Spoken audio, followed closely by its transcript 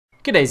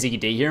G'day,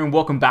 ziggyD here, and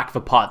welcome back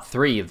for part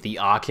 3 of the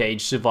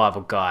ArcheAge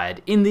Survival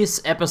Guide. In this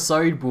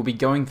episode, we'll be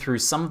going through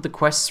some of the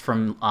quests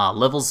from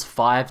levels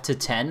 5 to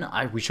 10.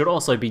 We should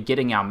also be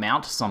getting our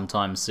mount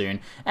sometime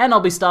soon, and I'll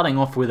be starting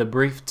off with a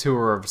brief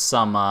tour of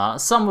some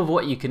of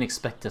what you can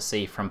expect to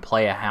see from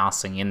player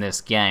housing in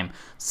this game.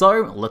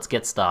 So, let's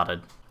get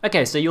started.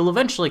 Okay, so you'll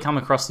eventually come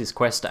across this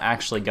quest to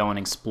actually go and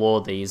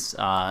explore these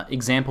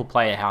example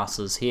player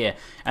houses here.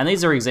 And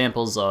these are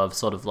examples of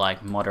sort of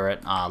like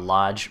moderate,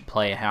 large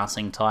player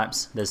housing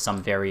types. There's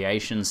some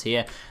variations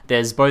here.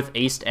 There's both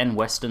East and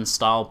Western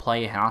style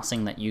player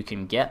housing that you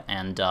can get,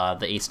 and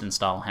the Eastern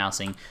style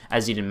housing,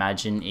 as you'd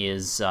imagine,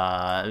 is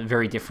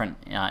very different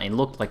in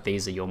look. Like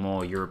these are your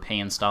more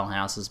European style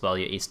houses, while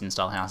your Eastern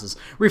style houses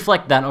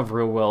reflect that of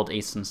real world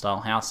Eastern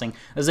style housing.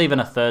 There's even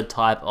a third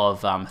type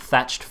of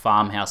thatched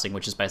farm housing,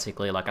 which is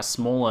basically like a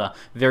smaller,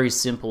 very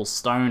simple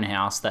stone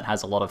house that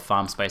has a lot of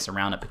farm space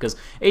around it, because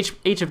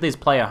each of these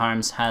player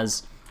homes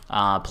has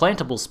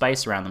plantable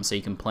space around them, so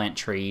you can plant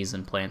trees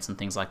and plants and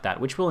things like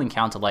that, which we'll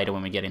encounter later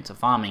when we get into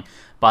farming.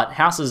 But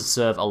houses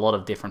serve a lot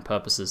of different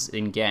purposes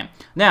in game.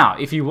 Now,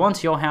 if you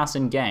want your house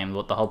in game,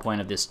 what the whole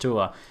point of this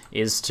tour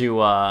is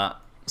to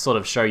sort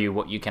of show you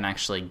what you can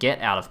actually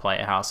get out of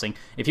player housing.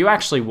 If you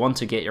actually want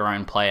to get your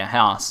own player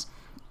house,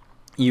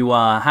 you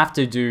have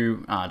to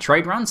do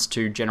trade runs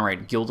to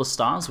generate Guilder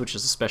Stars, which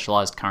is a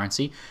specialized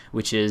currency,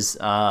 which is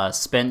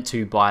spent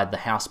to buy the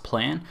house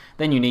plan.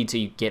 Then you need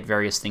to get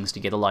various things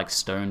together like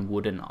stone,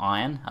 wood, and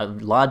iron,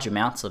 large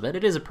amounts of it.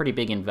 It is a pretty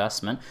big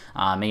investment.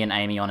 Me and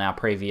Amy on our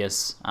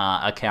previous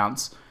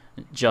accounts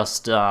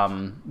just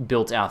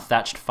built our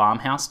thatched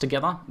farmhouse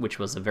together, which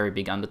was a very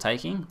big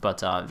undertaking,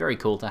 but very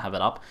cool to have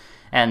it up.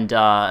 And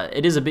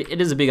it is a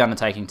big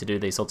undertaking to do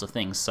these sorts of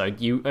things. So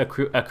you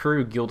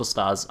accrue Guilder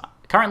Stars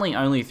currently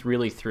only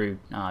really through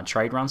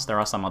trade runs. There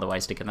are some other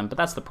ways to get them, but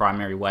that's the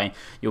primary way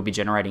you'll be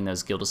generating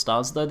those Guilder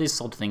Stars, though this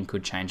sort of thing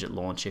could change at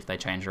launch if they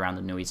change around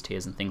the Nui's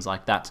tiers and things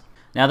like that.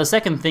 Now, the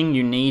second thing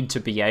you need to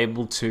be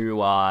able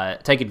to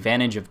take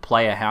advantage of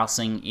player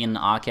housing in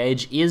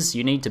ArcheAge is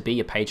you need to be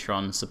a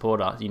Patreon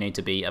supporter. You need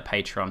to be a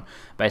patron,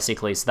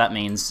 basically. So that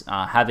means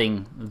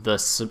having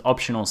the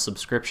optional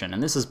subscription.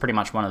 And this is pretty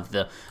much one of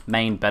the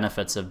main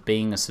benefits of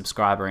being a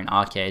subscriber in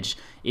ArcheAge,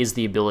 is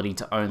the ability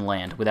to own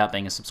land. Without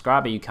being a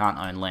subscriber, you can't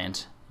own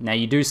land. Now,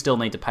 you do still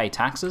need to pay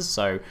taxes,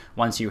 so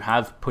once you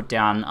have put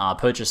down,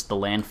 purchased the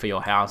land for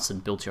your house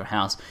and built your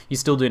house, you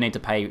still do need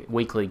to pay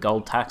weekly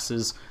gold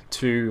taxes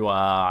to,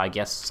 I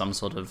guess, some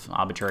sort of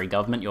arbitrary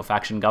government, your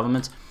faction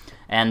government,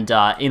 and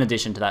in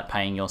addition to that,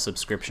 paying your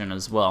subscription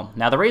as well.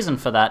 Now, the reason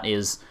for that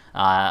is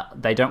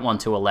they don't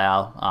want to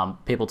allow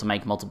people to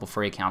make multiple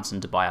free accounts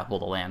and to buy up all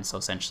the land, so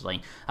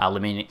essentially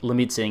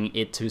limiting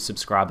it to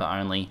subscriber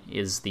only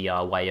is the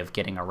way of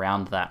getting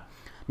around that.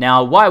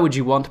 Now, why would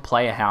you want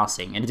player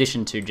housing, in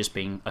addition to just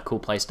being a cool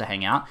place to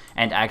hang out,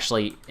 and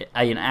actually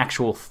an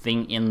actual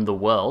thing in the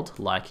world?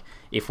 Like,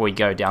 if we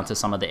go down to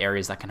some of the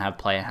areas that can have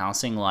player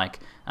housing, like,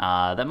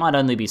 that might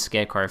only be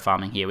scarecrow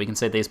farming here. We can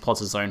see these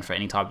plots are zoned for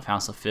any type of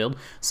house or field.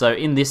 So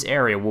in this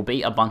area will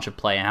be a bunch of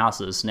player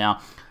houses.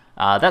 Now,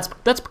 that's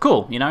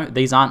cool, you know,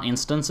 these aren't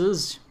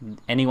instances.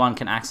 Anyone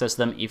can access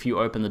them if you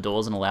open the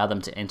doors and allow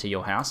them to enter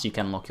your house. You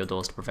can lock your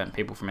doors to prevent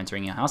people from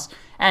entering your house,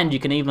 and you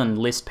can even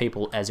list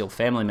people as your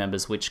family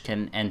members, which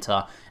can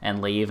enter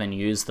and leave and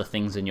use the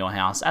things in your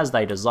house as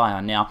they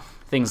desire. Now,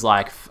 things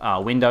like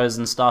windows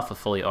and stuff are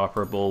fully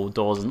operable,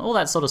 doors and all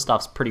that sort of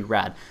stuff's pretty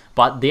rad,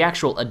 but the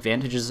actual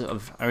advantages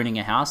of owning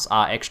a house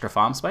are extra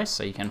farm space,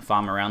 so you can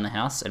farm around the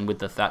house, and with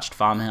the thatched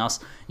farmhouse,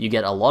 you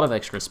get a lot of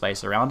extra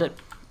space around it.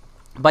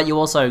 But you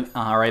also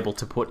are able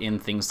to put in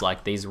things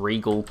like these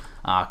regal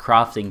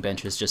crafting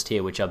benches just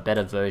here, which are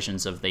better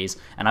versions of these.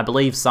 And I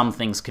believe some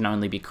things can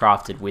only be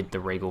crafted with the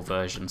regal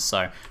version,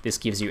 so this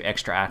gives you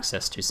extra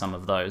access to some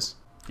of those.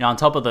 Now, on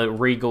top of the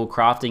regal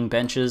crafting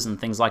benches and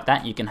things like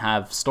that, you can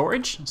have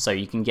storage. So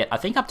you can get, I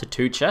think, up to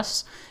 2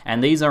 chests.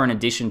 And these are in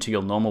addition to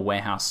your normal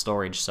warehouse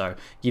storage. So it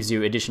gives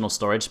you additional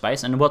storage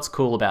space. And what's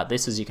cool about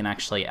this is you can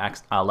actually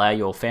allow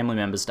your family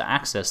members to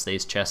access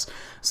these chests.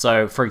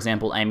 So, for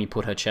example, Amy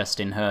put her chest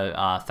in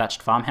her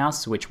thatched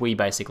farmhouse, which we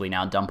basically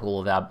now dump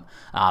all of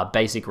our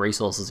basic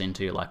resources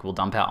into. Like, we'll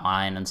dump our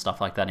iron and stuff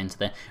like that into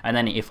there. And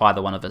then if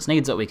either one of us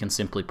needs it, we can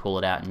simply pull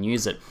it out and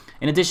use it.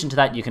 In addition to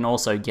that, you can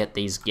also get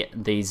these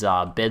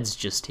beds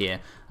just here.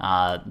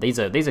 These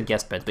are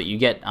guest beds, but you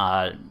get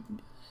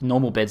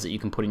normal beds that you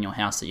can put in your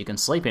house that you can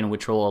sleep in,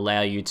 which will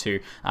allow you to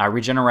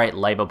regenerate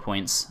labor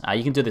points.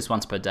 You can do this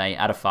once per day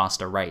at a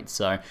faster rate.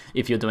 So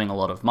if you're doing a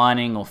lot of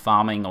mining or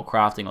farming or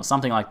crafting or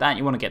something like that,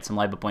 you want to get some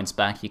labor points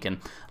back, you can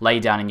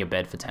lay down in your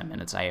bed for 10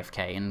 minutes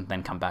AFK and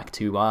then come back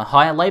to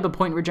higher labor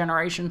point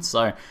regeneration.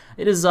 So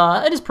it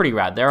is pretty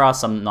rad. There are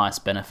some nice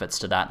benefits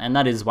to that, and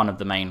that is one of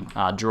the main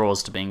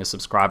draws to being a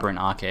subscriber in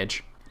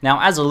ArcheAge.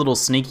 Now, as a little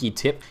sneaky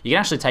tip, you can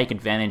actually take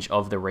advantage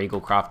of the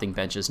Regal crafting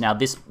benches. Now,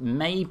 this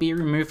may be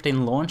removed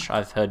in launch.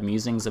 I've heard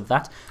musings of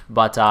that.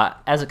 But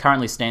as it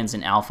currently stands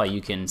in alpha,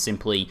 you can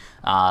simply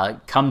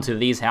come to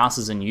these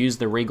houses and use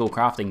the Regal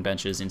crafting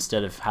benches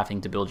instead of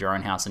having to build your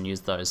own house and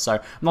use those. So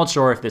I'm not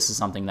sure if this is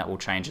something that will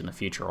change in the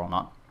future or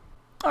not.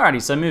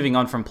 Alrighty, so moving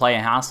on from player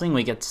housing,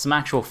 we get some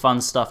actual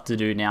fun stuff to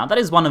do now. That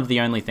is one of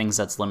the only things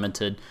that's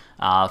limited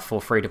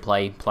for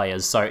free-to-play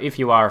players. So if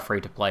you are a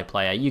free-to-play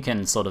player, you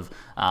can sort of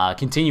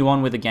continue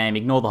on with the game,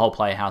 ignore the whole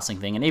player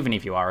housing thing, and even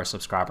if you are a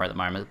subscriber at the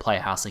moment, the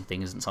player housing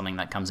thing isn't something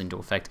that comes into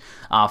effect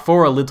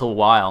for a little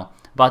while.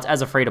 But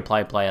as a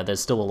free-to-play player, there's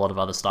still a lot of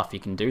other stuff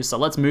you can do. So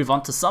let's move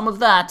on to some of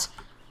that.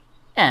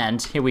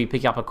 And here we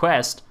pick up a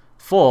quest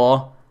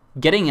for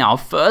getting our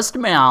first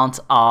mount.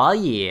 Ah,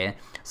 yeah.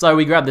 So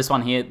we grab this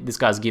one here. This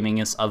guy's giving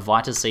us a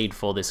Vita Seed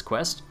for this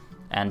quest,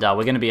 and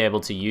we're going to be able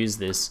to use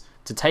this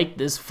to take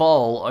this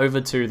foal over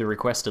to the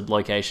requested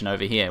location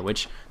over here,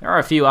 which there are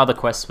a few other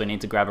quests we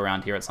need to grab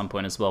around here at some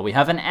point as well. We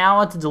have an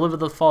hour to deliver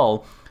the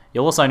foal.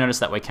 You'll also notice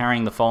that we're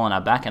carrying the foal on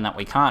our back and that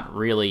we can't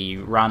really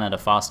run at a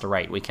faster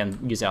rate. We can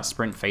use our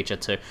sprint feature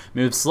to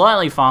move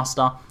slightly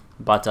faster,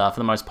 but for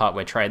the most part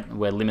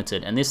we're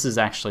limited. And this is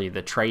actually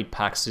the trade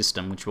pack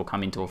system, which will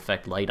come into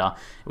effect later,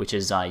 which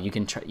is you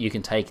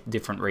can take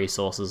different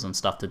resources and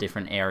stuff to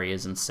different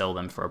areas and sell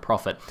them for a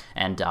profit,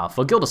 and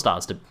for Guilder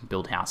Stars to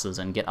build houses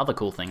and get other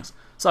cool things.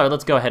 So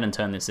let's go ahead and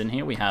turn this in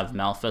here. We have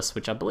Malphus,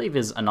 which I believe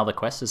is another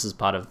quest. This is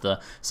part of the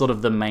sort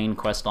of the main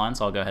quest line,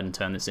 so I'll go ahead and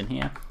turn this in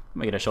here.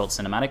 We get a short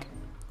cinematic.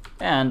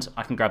 And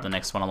I can grab the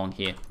next one along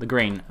here. The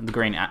green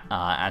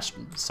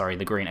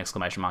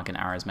exclamation mark and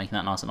arrows, making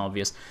that nice and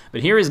obvious. But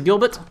here is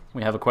Gilbert.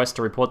 We have a quest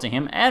to report to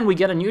him, and we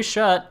get a new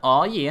shirt.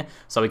 Oh yeah!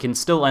 So we can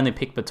still only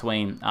pick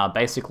between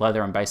basic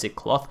leather and basic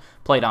cloth.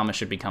 Plate armor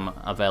should become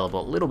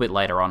available a little bit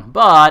later on,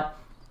 but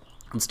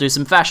let's do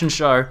some fashion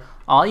show.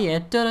 Oh yeah!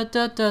 Da da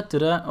da da da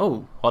da.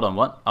 Oh, hold on,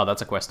 what? Oh,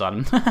 that's a quest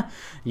item.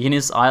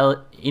 Innis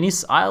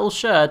Isle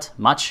shirt,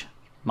 much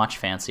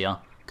fancier.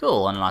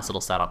 Cool, and a nice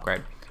little stat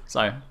upgrade.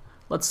 So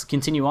let's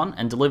continue on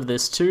and deliver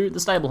this to the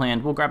stable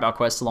hand. We'll grab our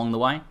quest along the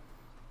way.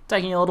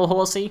 Taking a little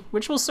horsey,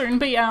 which will soon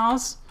be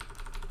ours.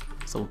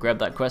 So we'll grab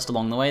that quest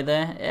along the way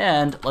there,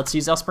 and let's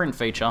use our sprint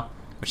feature,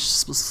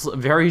 which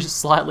very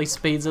slightly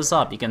speeds us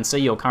up. You can see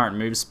your current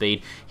move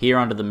speed here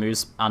under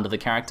the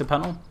character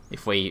panel.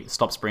 If we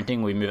stop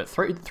sprinting, we move at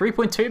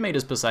 3.2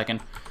 meters per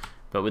second.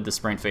 But with the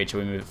sprint feature,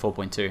 we move at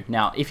 4.2.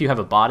 Now, if you have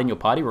a bard in your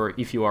party, or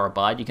if you are a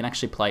bard, you can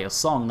actually play a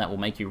song that will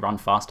make you run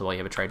faster while you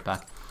have a trade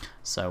pack.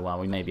 So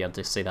we may be able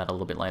to see that a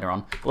little bit later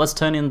on. But let's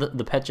turn in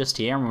the pet just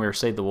here, and we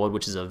receive the ward,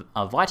 which is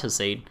a Vita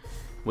Seed,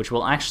 which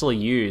we'll actually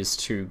use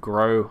to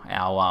grow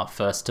our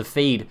to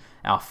feed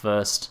our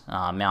first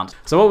mount.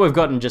 So what we've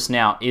gotten just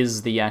now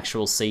is the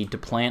actual seed to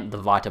plant the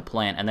Vita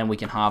plant, and then we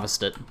can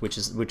harvest it,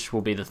 which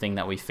will be the thing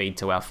that we feed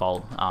to our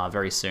foal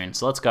very soon.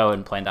 So let's go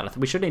and plant that.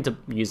 We should need to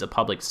use a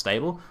public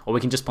stable, or we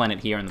can just plant it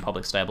here in the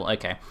public stable.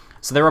 Okay.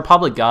 So there are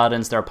public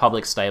gardens, there are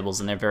public stables,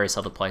 and there are various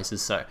other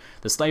places. So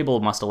the stable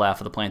must allow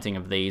for the planting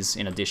of these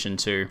in addition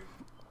to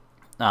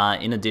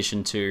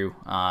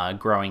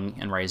growing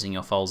and raising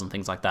your foals and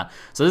things like that.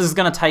 So this is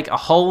going to take a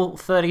whole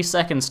 30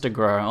 seconds to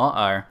grow.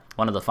 Uh-oh,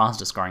 one of the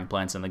fastest growing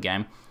plants in the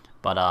game.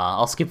 But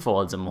I'll skip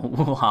forwards and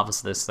we'll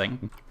harvest this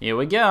thing. Here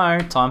we go,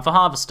 time for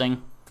harvesting.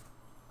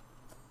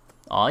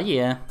 Oh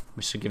yeah,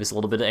 which should give us a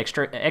little bit of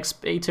extra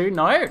XP too.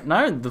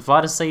 No, the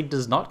Vita Seed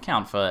does not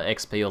count for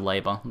XP or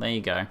labor. There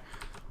you go.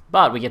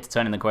 But we get to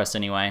turn in the quest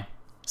anyway.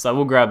 So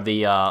we'll grab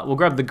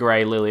the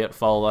grey Liliot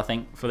foal, I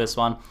think, for this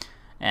one.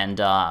 And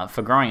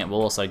for growing it,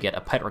 we'll also get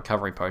a pet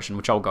recovery potion,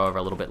 which I'll go over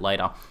a little bit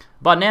later.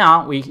 But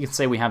now, we can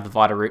see we have the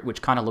Vita Root,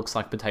 which kind of looks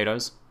like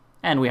potatoes.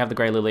 And we have the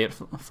Grey Liliot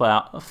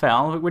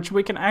fowl, which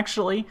we can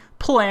actually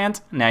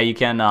plant. Now you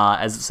can,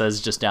 as it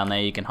says just down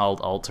there, you can hold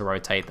Alt to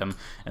rotate them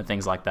and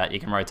things like that. You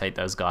can rotate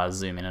those guys,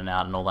 zoom in and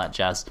out and all that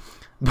jazz.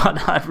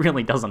 But it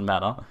really doesn't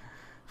matter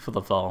for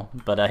the foal.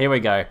 But here we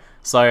go.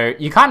 So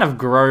you kind of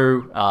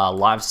grow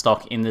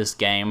livestock in this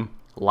game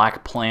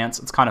like plants.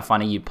 It's kind of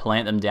funny, you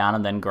plant them down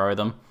and then grow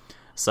them.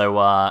 So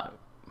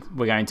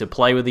we're going to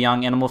play with the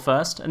young animal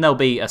first, and there'll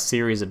be a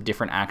series of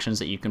different actions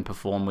that you can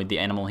perform with the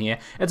animal here.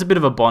 It's a bit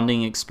of a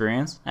bonding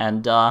experience,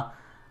 and I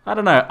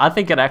don't know, I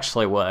think it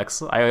actually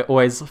works. I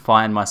always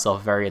find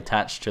myself very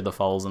attached to the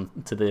foals and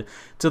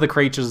to the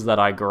creatures that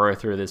I grow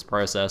through this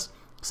process.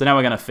 So now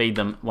we're going to feed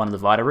them one of the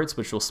Vita Roots,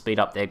 which will speed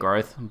up their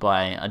growth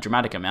by a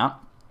dramatic amount.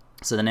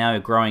 So they're now a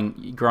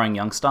growing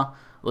youngster.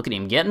 Look at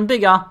him getting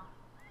bigger.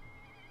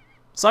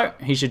 So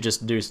he should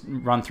just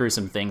run through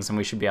some things, and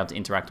we should be able to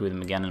interact with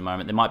him again in a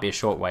moment. There might be a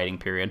short waiting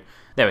period.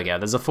 There we go.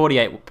 There's a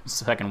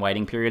 48-second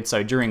waiting period.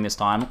 So during this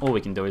time, all we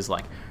can do is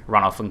like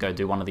run off and go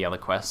do one of the other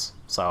quests.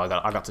 So I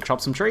got to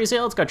chop some trees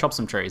here. Let's go chop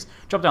some trees.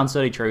 Chop down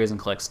 30 trees and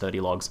collect 30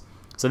 logs.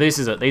 So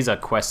these are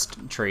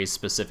quest trees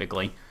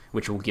specifically,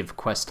 which will give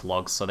quest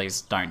logs. So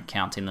these don't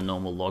count in the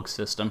normal log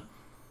system.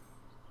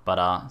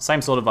 But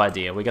same sort of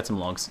idea. We get some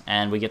logs,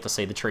 and we get to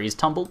see the trees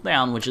tumble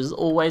down, which is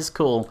always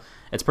cool.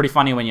 It's pretty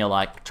funny when you're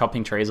like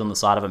chopping trees on the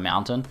side of a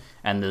mountain,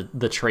 and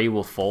the tree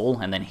will fall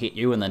and then hit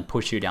you and then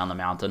push you down the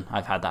mountain.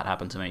 I've had that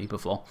happen to me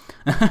before.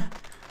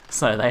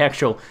 So they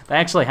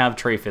actually have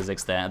tree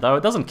physics there, though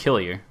it doesn't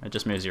kill you. It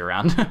just moves you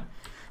around.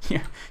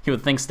 You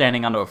would think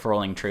standing under a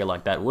falling tree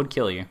like that would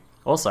kill you.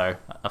 Also,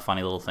 a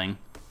funny little thing.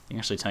 You can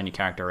actually turn your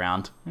character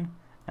around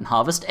and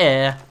harvest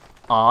air.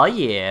 Oh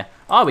yeah.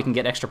 Oh, we can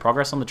get extra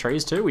progress on the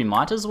trees too. We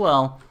might as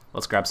well.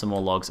 Let's grab some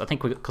more logs. I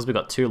think because we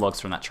got 2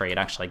 logs from that tree, it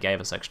actually gave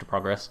us extra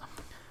progress.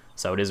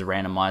 So it is a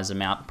randomized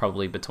amount,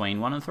 probably between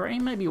 1 and 3,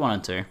 maybe 1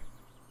 and 2.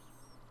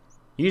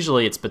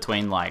 Usually it's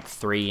between like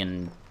 3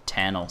 and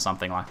 10 or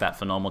something like that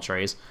for normal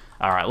trees.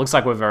 Alright, looks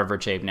like we've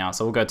overachieved now,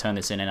 so we'll go turn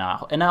this in, and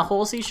our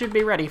horsey should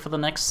be ready for the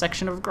next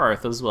section of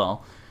growth as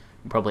well.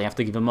 We'll probably have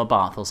to give him a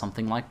bath or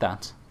something like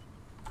that.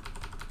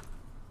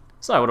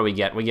 So what do we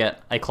get? We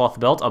get a cloth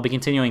belt. I'll be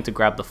continuing to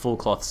grab the full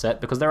cloth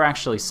set because there are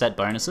actually set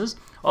bonuses.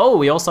 Oh,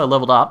 we also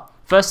leveled up.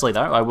 Firstly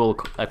though, I will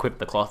equip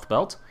the cloth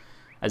belt.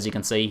 As you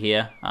can see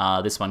here,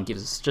 this one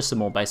gives us just some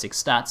more basic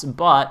stats,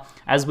 but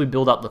as we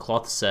build up the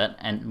cloth set,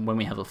 and when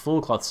we have a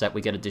full cloth set,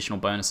 we get additional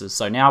bonuses.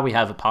 So now we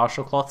have a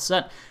partial cloth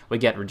set, we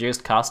get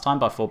reduced cast time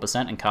by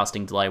 4% and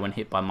casting delay when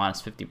hit by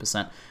minus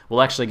 50%.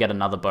 We'll actually get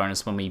another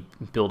bonus when we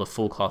build a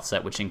full cloth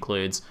set, which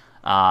includes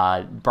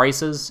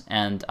braces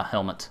and a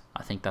helmet.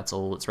 I think that's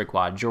all that's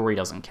required. Jewelry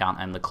doesn't count,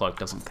 and the cloak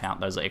doesn't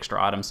count. Those are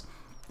extra items.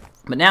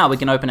 But now we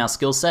can open our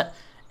skill set,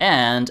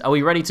 and are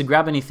we ready to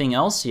grab anything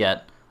else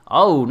yet?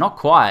 Oh, not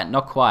quite,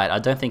 not quite. I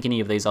don't think any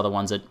of these other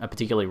ones are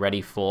particularly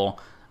ready for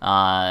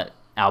our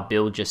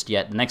build just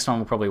yet. The next one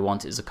we'll probably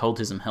want is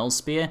Occultism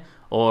Hellspear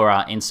or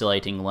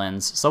Insulating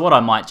Lens. So what I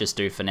might just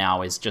do for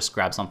now is just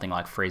grab something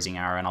like Freezing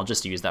Arrow, and I'll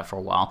just use that for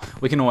a while.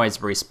 We can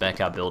always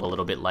respec our build a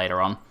little bit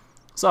later on.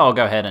 So I'll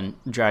go ahead and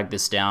drag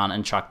this down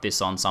and chuck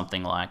this on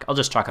something like, I'll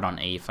just chuck it on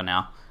E for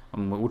now,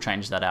 and we'll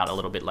change that out a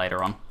little bit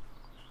later on.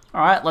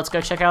 Alright, let's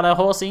go check out our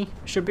horsey.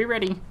 Should be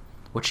ready.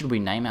 What should we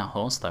name our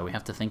horse though? We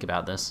have to think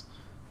about this.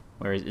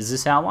 Where is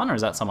this our one, or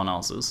is that someone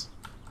else's?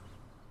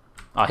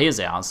 Oh,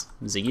 here's ours.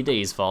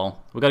 ziggyD's foal.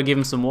 We've got to give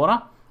him some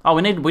water. Oh,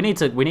 we need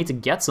to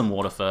get some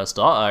water first.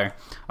 Uh-oh.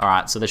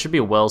 Alright, so there should be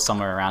a well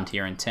somewhere around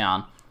here in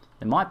town.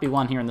 There might be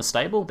one here in the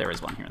stable. There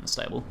is one here in the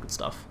stable. Good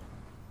stuff.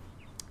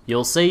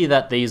 You'll see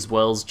that these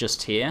wells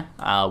just here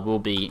will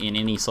be in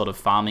any sort of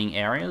farming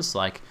areas.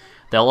 Like,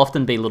 there'll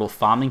often be little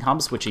farming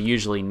hubs, which are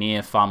usually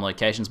near farm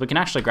locations. We can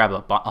actually grab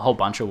a whole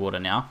bunch of water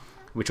now,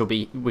 which will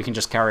be, we can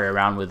just carry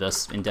around with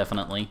us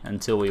indefinitely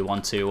until we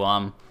want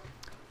to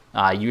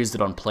use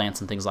it on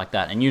plants and things like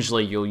that. And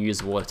usually you'll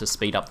use water to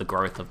speed up the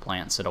growth of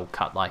plants. It'll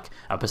cut like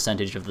a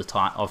percentage of the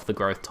time of the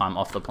growth time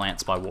off the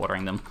plants by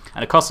watering them.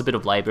 And it costs a bit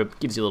of labor,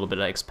 gives you a little bit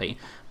of XP,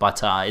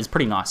 but it's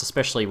pretty nice,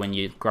 especially when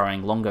you're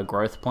growing longer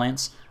growth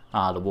plants.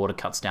 The water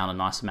cuts down a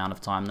nice amount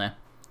of time there.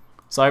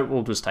 So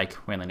we'll just take,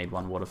 we only need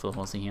 1 water for the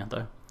horsey here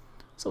though.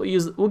 So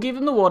we'll give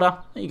him the water.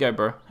 There you go,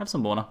 bro. Have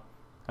some water.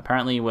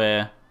 Apparently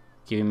we're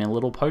giving him a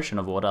little potion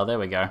of water. There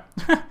we go.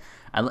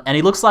 And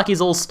he looks like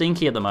he's all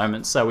stinky at the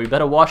moment, so we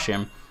better wash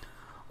him.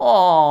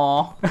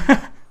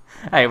 Aww.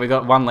 Hey, we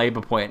got 1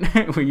 labor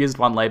point. We used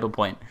 1 labor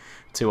point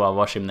to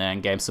wash him there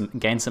and gain some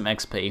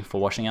XP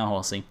for washing our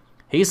horsey.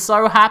 He's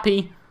so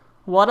happy.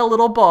 What a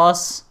little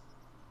boss.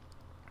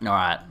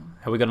 Alright,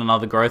 have we got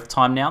another growth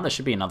time now? There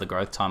should be another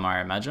growth time,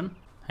 I imagine.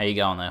 How you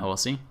going there,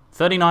 horsey?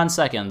 39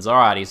 seconds,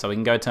 alrighty, so we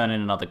can go turn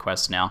in another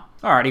quest now.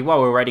 Alrighty,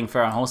 while we're waiting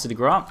for our horsey to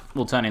grow up,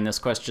 we'll turn in this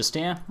quest just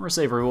here.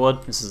 Receive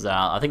reward. This is,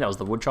 I think that was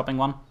the wood chopping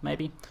one,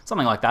 maybe?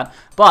 Something like that.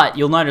 But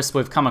you'll notice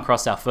we've come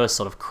across our first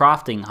sort of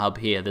crafting hub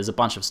here. There's a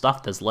bunch of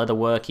stuff. There's leather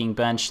working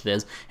bench,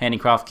 there's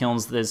handicraft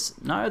kilns,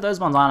 no,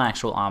 those ones aren't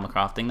actual armor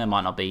crafting. There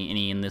might not be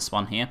any in this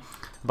one here.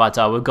 But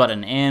we've got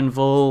an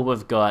anvil,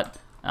 we've got...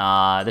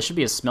 there should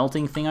be a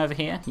smelting thing over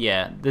here.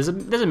 Yeah, there's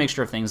a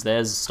mixture of things.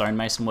 There's a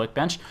stonemason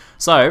workbench.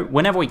 So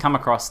whenever we come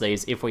across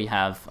these, if we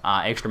have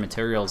extra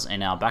materials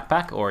in our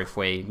backpack, or if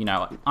we, you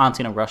know, aren't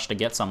in a rush to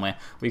get somewhere,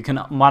 we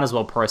might as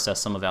well process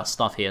some of our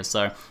stuff here.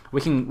 So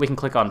we can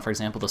click on, for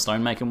example, the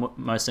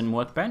stonemason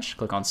workbench.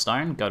 Click on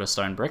stone, go to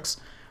stone bricks.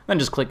 Then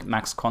just click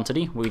max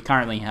quantity. We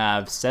currently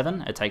have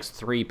 7. It takes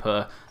 3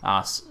 per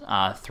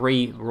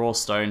 3 raw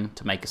stone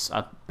to make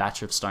a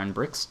batch of stone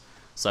bricks.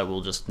 So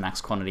we'll just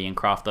max quantity and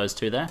craft those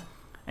 2 there.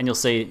 And you'll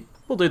see,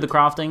 we'll do the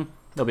crafting.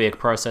 There'll be a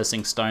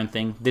processing stone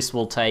thing. This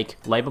will take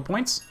labor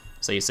points.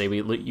 So you see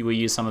we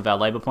use some of our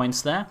labor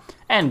points there.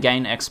 And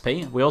gain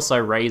XP. We also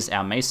raise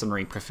our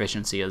masonry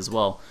proficiency as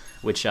well,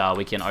 which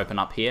we can open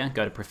up here.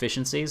 Go to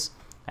proficiencies.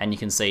 And you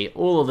can see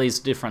all of these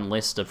different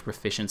lists of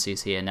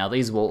proficiencies here. Now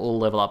these will all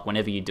level up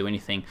whenever you do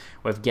anything.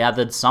 We've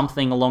gathered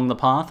something along the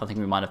path. I think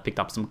we might have picked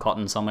up some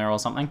cotton somewhere or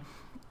something.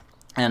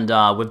 And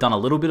we've done a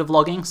little bit of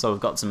logging, so we've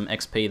got some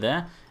XP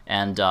there.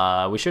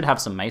 And we should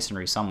have some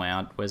masonry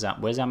somewhere. Where's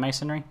our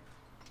masonry?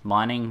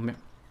 Mining.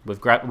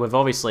 We've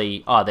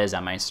obviously... Oh, there's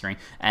our masonry.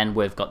 And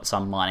we've got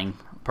some mining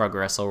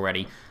progress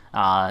already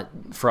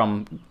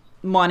from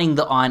mining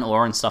the iron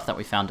ore and stuff that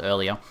we found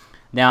earlier.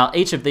 Now,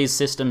 each of these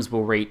systems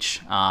will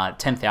reach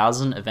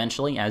 10,000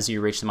 eventually as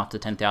you reach them up to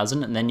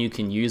 10,000, and then you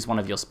can use one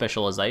of your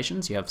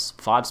specializations. You have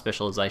 5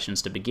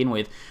 specializations to begin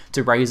with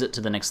to raise it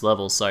to the next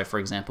level. So, for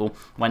example,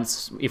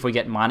 if we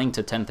get mining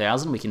to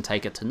 10,000, we can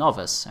take it to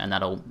novice, and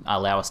that'll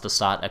allow us to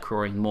start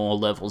accruing more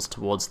levels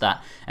towards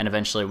that, and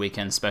eventually we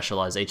can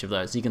specialize each of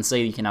those. You can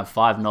see you can have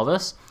 5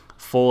 novice,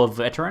 4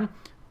 veteran,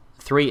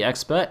 3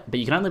 expert, but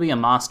you can only be a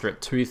master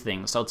at 2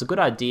 things. So it's a good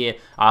idea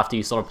after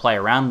you sort of play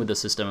around with the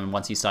system and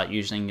once you start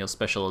using your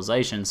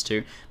specializations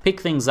to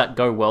pick things that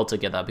go well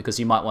together, because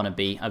you might want to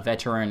be a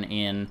veteran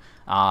in,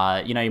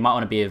 you might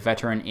want to be a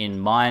veteran in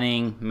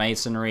mining,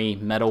 masonry,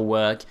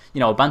 metalwork,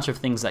 a bunch of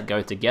things that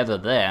go together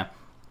there.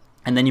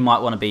 And then you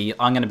might want to be,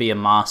 I'm going to be a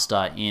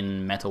master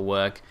in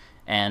metalwork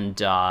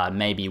and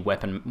maybe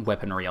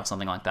weaponry or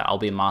something like that. I'll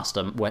be a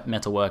master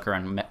metalworker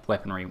and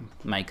weaponry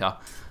maker.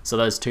 So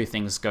those 2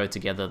 things go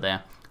together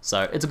there.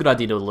 So it's a good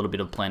idea to do a little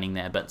bit of planning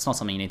there, but it's not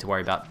something you need to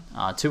worry about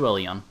too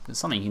early on. It's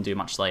something you can do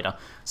much later.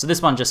 So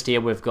this one just here,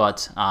 we've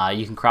got,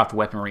 you can craft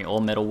weaponry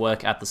or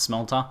metalwork at the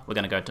smelter. We're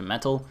going to go to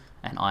metal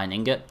and iron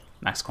ingot,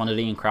 max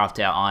quantity, and craft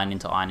our iron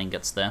into iron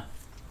ingots there.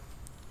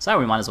 So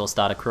we might as well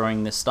start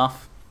accruing this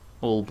stuff,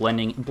 all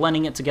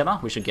blending it together.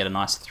 We should get a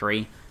nice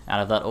 3 out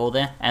of that ore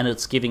there, and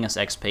it's giving us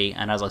XP,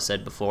 and as I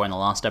said before in the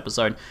last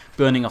episode,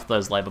 burning off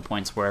those labor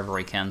points wherever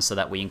we can so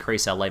that we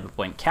increase our labor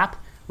point cap,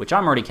 which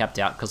I'm already capped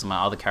out because of my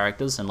other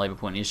characters, and labor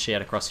point is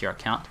shared across your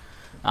account.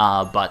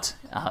 But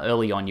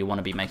early on you want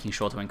to be making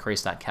sure to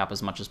increase that cap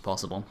as much as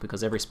possible,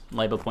 because every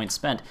labor point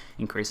spent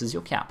increases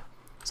your cap.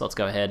 So let's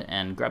go ahead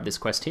and grab this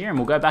quest here, and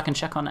we'll go back and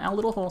check on our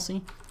little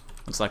horsey.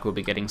 Looks like we'll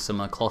be getting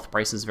some cloth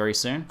braces very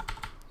soon.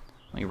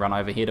 Let me run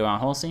over here to our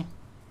horsey.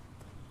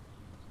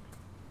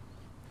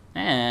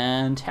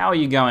 And how are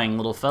you going,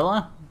 little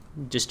fella?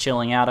 Just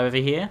chilling out over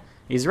here.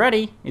 He's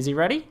ready. Is he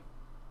ready?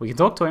 We can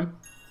talk to him.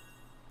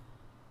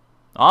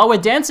 Oh, we're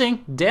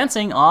dancing.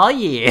 Dancing. Oh,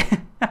 yeah.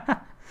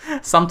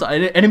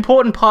 An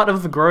important part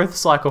of the growth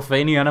cycle for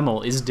any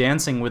animal is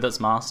dancing with its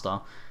master.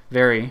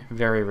 Very,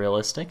 very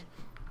realistic.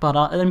 But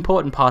an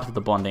important part of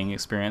the bonding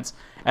experience.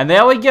 And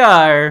there we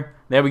go.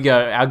 There we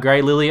go. Our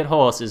grey Liliot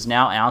horse is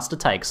now ours to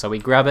take. So we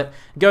grab it,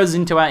 it goes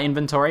into our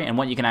inventory, and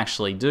what you can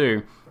actually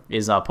do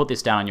is put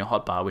this down on your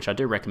hotbar, which I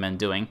do recommend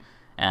doing,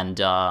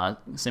 and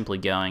simply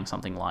going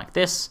something like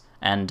this,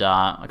 and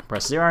I can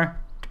press 0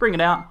 to bring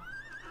it out.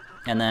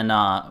 And then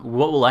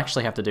what we'll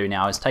actually have to do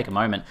now is take a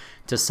moment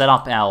to set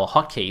up our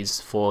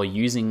hotkeys for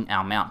using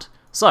our mount.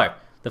 So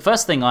the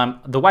first thing I'm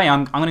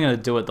going to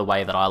do it the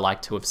way that I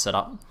like to have set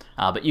up,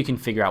 but you can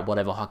figure out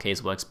whatever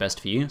hotkeys works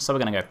best for you. So we're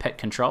going to go pet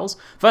controls.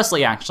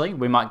 Firstly, actually,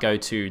 we might go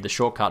to the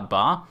shortcut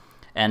bar,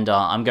 and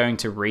I'm going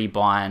to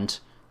rebind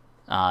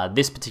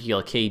this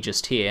particular key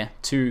just here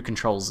to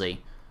Control Z.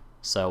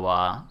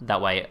 So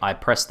that way I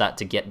press that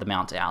to get the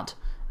mount out,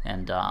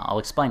 and I'll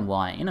explain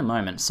why in a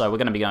moment. So we're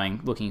going to be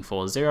looking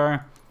for 0.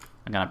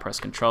 I'm going to press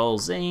Control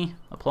Z,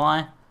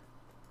 apply.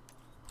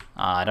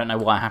 I don't know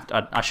why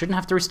I shouldn't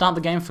have to restart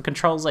the game for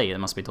Control Z. It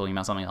must be talking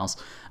about something else.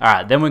 All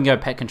right, then we can go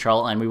pet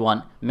control, and we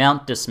want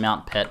mount,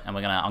 dismount, pet, and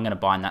I'm gonna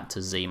bind that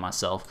to Z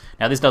myself.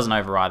 Now this doesn't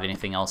override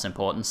anything else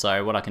important,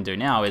 so what I can do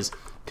now is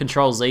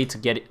Control Z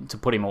to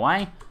put him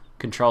away,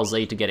 Control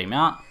Z to get him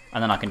out,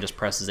 and then I can just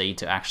press Z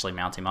to actually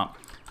mount him up.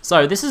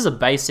 So this is a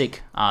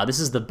basic, this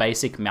is the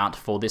basic mount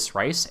for this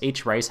race.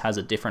 Each race has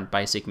a different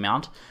basic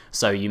mount.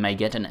 So you may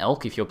get an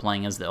elk if you're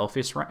playing as the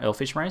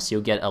elfish race.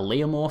 You'll get a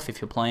leomorph if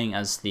you're playing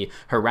as the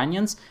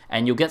Hiranians,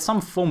 and you'll get some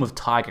form of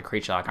tiger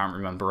creature. I can't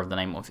remember of the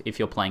name of if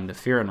you're playing the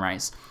Furin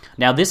race.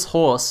 Now this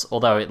horse,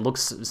 although it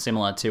looks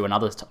similar to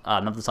another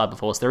type of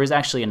horse, there is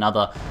actually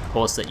another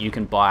horse that you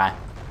can buy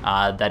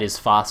that is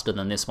faster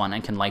than this one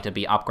and can later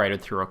be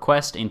upgraded through a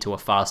quest into a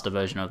faster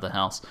version of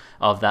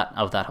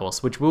that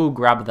horse, which we'll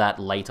grab that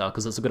later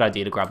because it's a good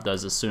idea to grab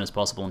those as soon as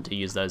possible and to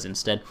use those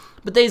instead.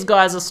 But these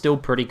guys are still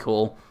pretty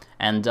cool,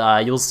 and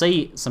you'll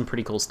see some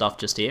pretty cool stuff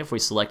just here. If we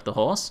select the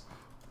horse,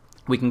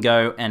 we can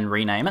go and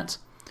rename it.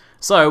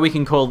 So we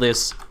can call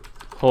this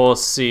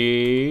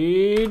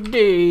Horsey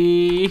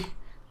D.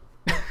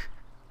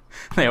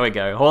 There we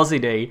go, Horsey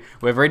D.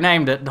 We've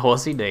renamed it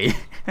Horsey D.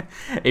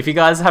 If you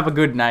guys have a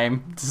good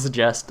name to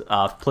suggest,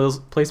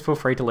 please feel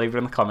free to leave it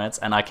in the comments,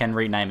 and I can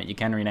rename it. You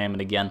can rename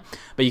it again.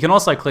 But you can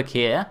also click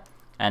here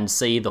and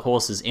see the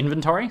horse's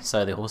inventory,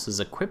 so the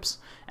horse's equips,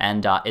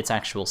 and its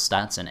actual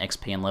stats and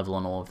XP and level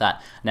and all of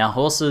that. Now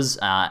horses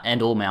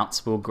and all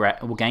mounts will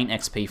gain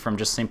XP from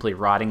just simply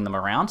riding them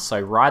around, so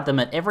ride them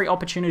at every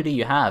opportunity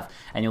you have,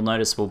 and you'll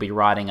notice we'll be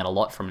riding it a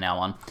lot from now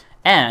on.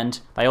 And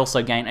they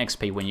also gain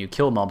XP when you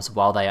kill mobs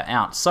while they are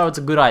out, so it's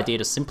a good idea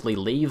to simply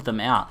leave them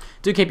out.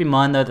 Do keep in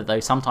mind though that they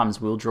sometimes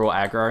will draw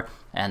aggro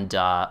and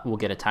will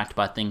get attacked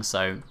by things,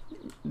 so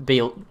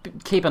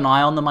keep an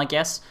eye on them, I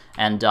guess,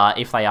 and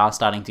if they are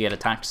starting to get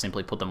attacked,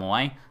 simply put them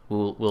away.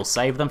 We'll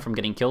save them from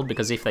getting killed,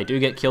 because if they do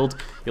get killed,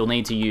 you'll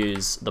need to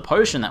use the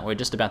potion that we're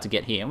just about to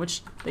get here,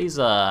 which these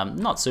are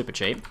not super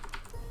cheap.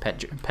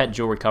 Pet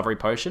Jewel Recovery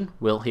Potion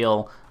will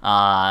heal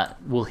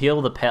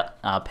the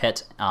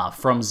pet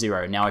from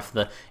 0. Now, if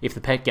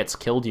the pet gets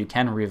killed, you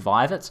can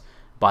revive it,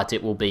 but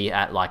it will be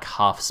at like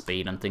half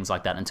speed and things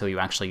like that until you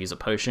actually use a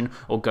potion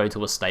or go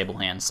to a stable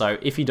hand. So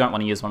if you don't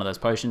want to use one of those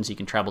potions, you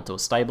can travel to a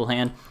stable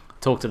hand,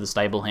 talk to the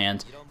stable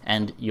hand,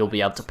 and you'll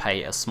be able to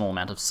pay a small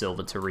amount of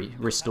silver to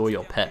restore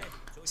your pet.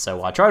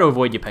 So try to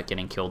avoid your pet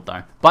getting killed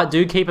though. But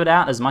do keep it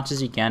out as much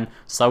as you can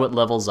so it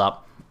levels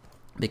up,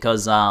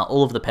 because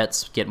all of the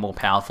pets get more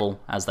powerful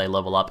as they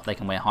level up. They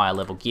can wear higher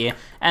level gear,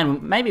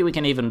 and maybe we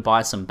can even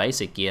buy some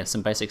basic gear,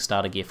 some basic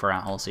starter gear for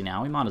our horsey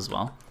now. We might as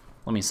well.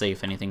 Let me see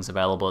if anything's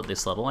available at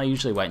this level. I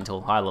usually wait until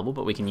high level,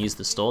 but we can use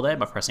the store there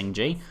by pressing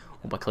G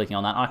or by clicking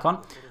on that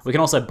icon. We can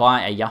also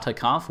buy a Yatta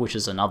calf, which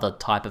is another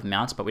type of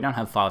mount, but we don't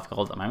have 5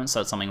 gold at the moment, so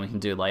it's something we can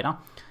do later.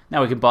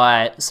 Now we can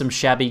buy some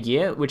shabby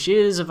gear, which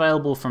is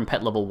available from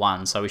pet level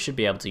 1, so we should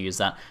be able to use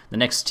that. The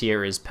next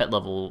tier is pet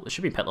level, it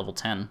should be pet level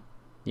 10.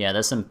 Yeah,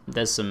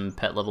 there's some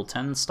pet level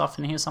 10 stuff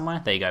in here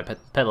somewhere. There you go,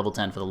 pet level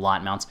 10 for the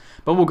light mounts.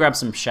 But we'll grab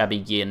some shabby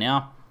gear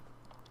now.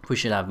 We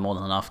should have more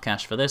than enough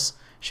cash for this.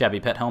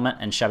 Shabby pet helmet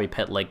and shabby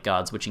pet leg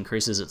guards, which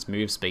increases its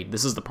move speed.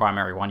 This is the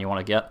primary one you want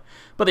to get,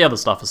 but the other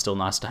stuff is still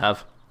nice to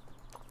have.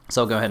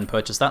 So I'll go ahead and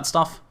purchase that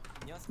stuff.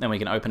 Then we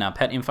can open our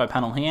pet info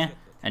panel here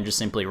and just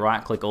simply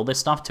right click all this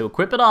stuff to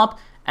equip it up,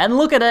 and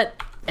look at it,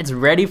 it's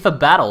ready for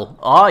battle.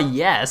 Oh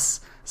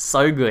yes,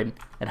 so good.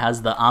 It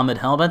has the armored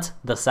helmet,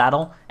 the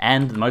saddle,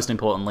 and most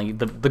importantly,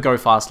 the go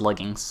fast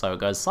leggings. So it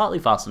goes slightly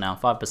faster now.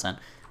 5%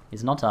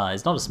 is not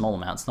a small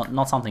amount. It's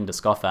not something to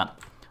scoff at.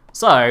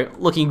 So,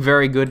 looking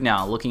very good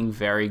now, looking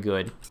very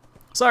good.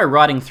 So,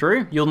 riding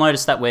through, you'll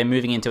notice that we're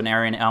moving into an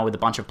area now with a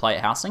bunch of player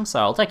housing,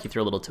 so I'll take you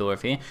through a little tour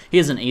of here.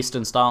 Here's an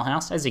Eastern style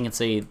house. As you can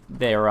see,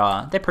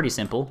 they're pretty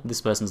simple. This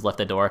person's left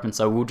their door open,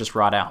 so we'll just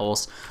ride our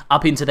horse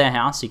up into their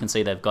house. You can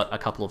see they've got a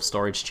couple of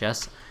storage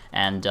chests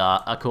and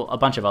a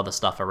bunch of other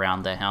stuff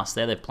around their house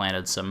there. They've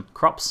planted some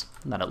crops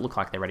that it look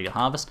like they're ready to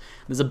harvest.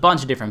 There's a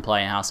bunch of different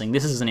player housing.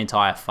 This is an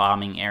entire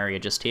farming area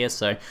just here,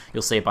 so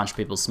you'll see a bunch of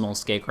people's small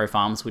scarecrow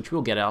farms, which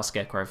we'll get our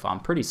scarecrow farm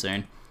pretty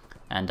soon.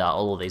 And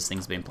all of these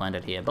things have been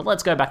planted here. But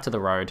let's go back to the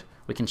road.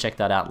 We can check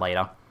that out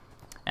later.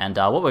 And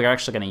what we're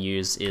actually going to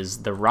use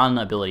is the run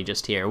ability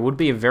just here. It would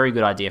be a very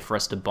good idea for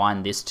us to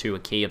bind this to a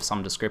key of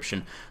some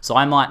description. So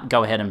I might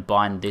go ahead and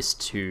bind this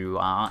to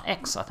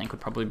X, I think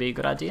would probably be a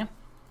good idea.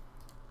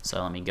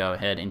 So let me go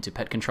ahead into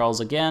pet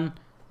controls again.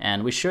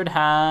 And we should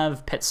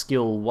have pet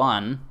skill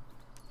 1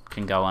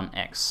 can go on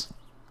X.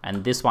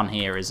 And this one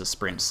here is a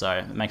sprint, so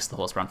it makes the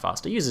horse run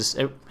faster. It has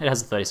a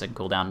 30-second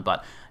cooldown,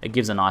 but it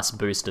gives a nice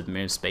boost of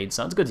move speed,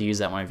 so it's good to use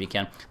that whenever you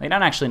can. You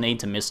don't actually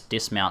need to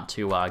dismount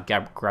to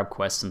grab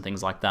quests and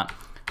things like that,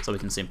 so we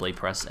can simply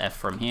press F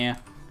from here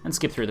and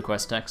skip through the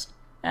quest text.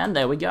 And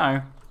there we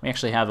go. We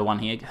actually have a one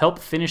here. Help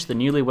finish the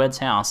newlywed's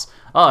house.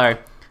 Uh-oh.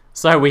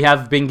 So we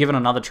have been given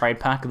another trade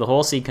pack. The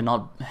horsey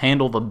cannot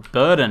handle the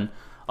burden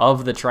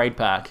of the trade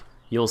pack.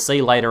 You'll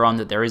see later on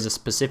that there is a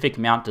specific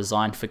mount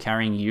designed for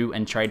carrying you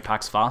and trade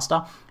packs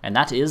faster, and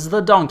that is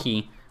the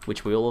donkey,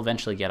 which we will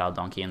eventually get our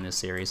donkey in this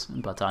series,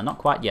 but not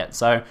quite yet.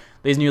 So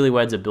these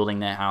newlyweds are building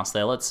their house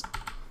there. Let's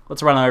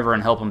run over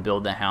and help them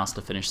build their house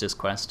to finish this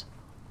quest.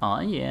 Oh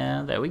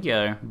yeah, there we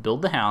go.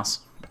 Build the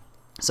house.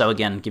 So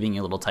again, giving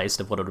you a little taste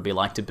of what it would be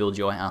like to build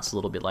your house a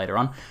little bit later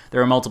on.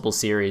 There are multiple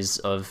series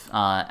of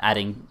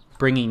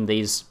bringing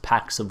these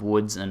packs of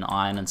woods and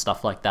iron and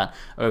stuff like that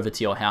over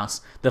to your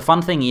house. The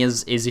fun thing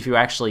is if you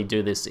actually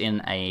do this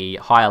in a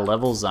higher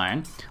level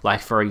zone, like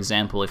for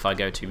example, if I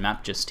go to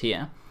map just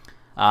here,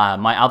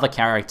 my other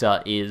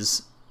character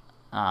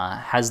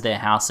has their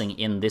housing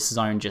in this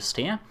zone just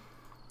here.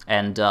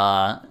 And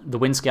the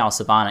Windscale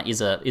Savannah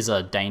is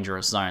a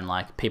dangerous zone.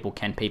 Like, people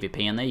can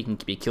PvP in there. You can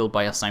be killed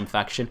by your same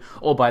faction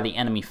or by the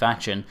enemy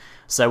faction.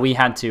 So we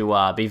had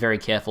to be very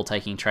careful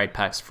taking trade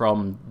packs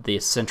from the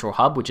central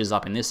hub, which is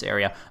up in this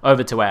area,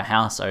 over to our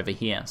house over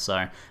here.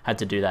 So had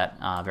to do that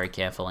very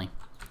carefully.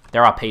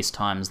 There are peace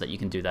times that you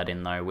can do that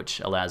in though, which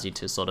allows you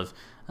to sort of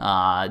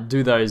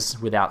do those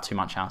without too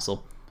much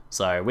hassle.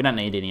 So we don't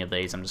need any of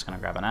these. I'm just going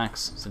to grab an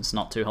axe since it's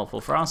not too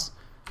helpful for us.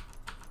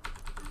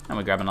 And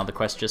we grab another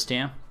quest just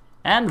here.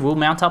 And we'll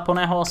mount up on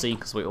our horsey,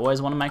 because we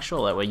always want to make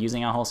sure that we're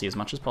using our horsey as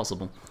much as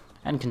possible.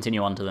 And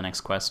continue on to the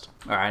next quest.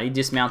 Alrighty,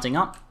 dismounting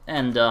up.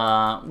 And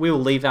we'll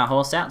leave our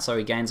horse out so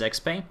he gains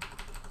XP.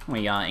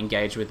 We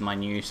engage with my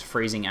new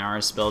freezing arrow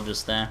spell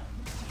just there.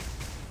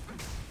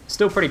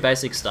 Still pretty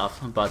basic stuff,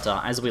 but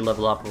as we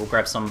level up, we'll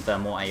grab some of our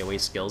more AoE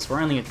skills.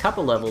 We're only a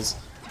couple levels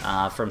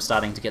from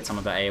starting to get some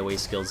of our AoE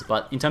skills,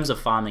 but in terms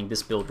of farming,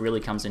 this build really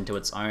comes into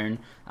its own.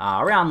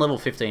 Around level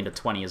 15 to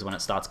 20 is when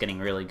it starts getting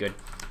really good.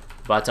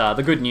 But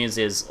the good news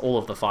is all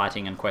of the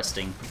fighting and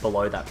questing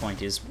below that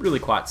point is really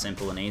quite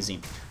simple and easy.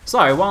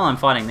 So while I'm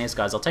fighting these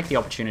guys, I'll take the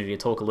opportunity to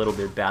talk a little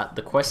bit about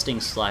the questing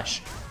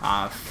slash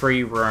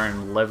free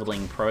roam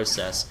leveling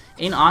process.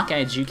 In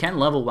ArcheAge, you can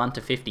level 1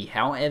 to 50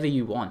 however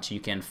you want.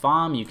 You can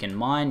farm, you can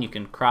mine, you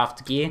can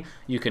craft gear,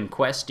 you can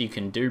quest, you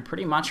can do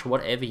pretty much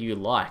whatever you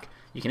like.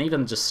 You can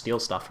even just steal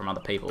stuff from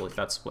other people if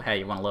that's how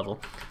you want to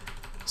level.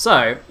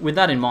 So, with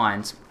that in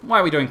mind, why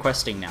are we doing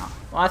questing now?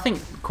 Well, I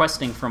think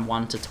questing from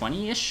 1 to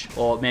 20-ish,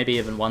 or maybe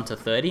even 1 to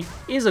 30,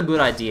 is a good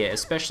idea,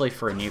 especially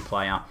for a new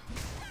player.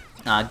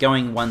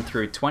 Going 1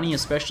 through 20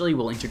 especially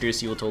will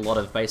introduce you to a lot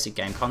of basic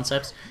game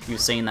concepts. You've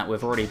seen that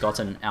we've already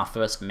gotten our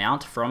first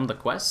mount from the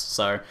quests,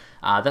 so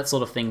that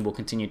sort of thing will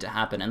continue to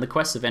happen. And the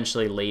quests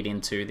eventually lead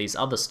into these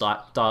other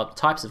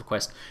types of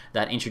quests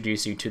that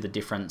introduce you to the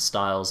different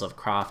styles of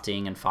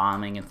crafting and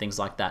farming and things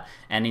like that.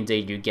 And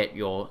indeed you get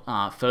your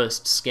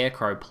first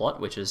scarecrow plot,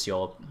 which is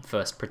your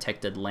first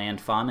protected land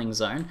farming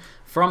zone,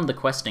 from the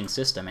questing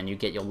system, and you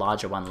get your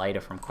larger one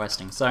later from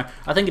questing. So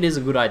I think it is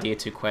a good idea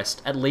to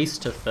quest at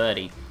least to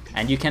 30.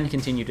 And you can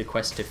continue to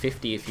quest to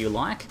 50 if you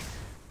like,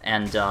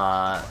 and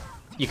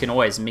you can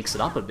always mix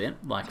it up a bit.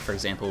 Like, for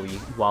example,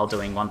 while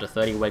doing 1 to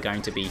 30, we're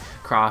going to be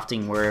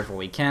crafting wherever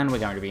we can, we're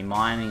going to be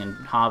mining and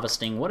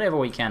harvesting, whatever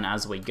we can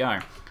as we go.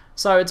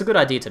 So it's a good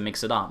idea to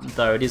mix it up,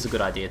 though it is a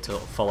good idea to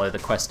follow the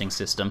questing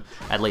system,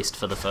 at least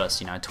for the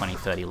first, 20,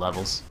 30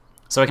 levels.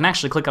 So we can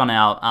actually click on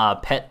our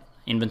pet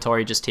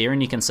inventory just here,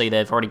 and you can see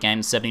they've already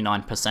gained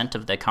 79%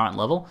 of their current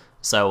level,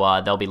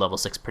 so they'll be level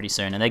 6 pretty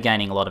soon, and they're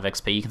gaining a lot of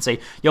XP. You can see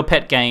your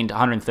pet gained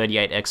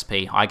 138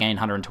 XP, I gained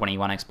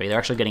 121 XP. They're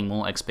actually getting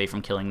more XP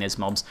from killing these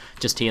mobs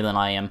just here than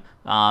I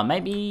am.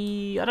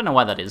 Maybe, I don't know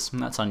why that is,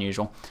 that's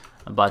unusual.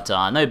 But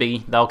no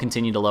biggie, they'll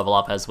continue to level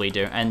up as we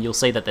do, and you'll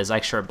see that there's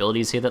extra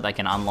abilities here that they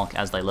can unlock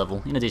as they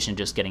level, in addition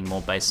to just getting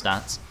more base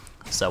stats.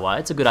 So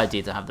it's a good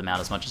idea to have them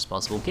out as much as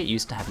possible. Get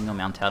used to having your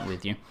mount out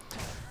with you.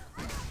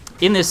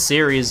 In this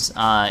series,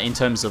 in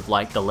terms of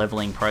like the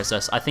leveling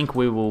process, I think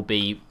we will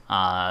be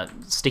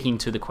sticking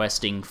to the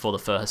questing for the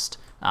first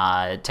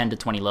 10 to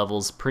 20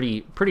 levels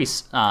pretty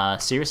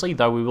seriously,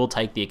 though we will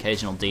take the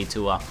occasional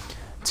detour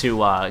to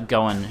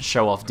go and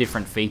show off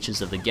different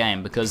features of the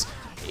game, because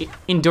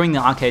in doing the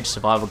ArcheAge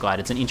Survival Guide,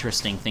 it's an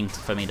interesting thing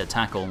for me to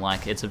tackle.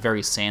 Like, it's a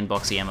very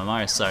sandboxy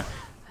MMO, so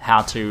how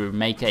to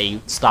make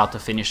a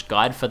start-to-finish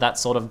guide for that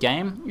sort of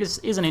game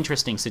is an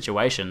interesting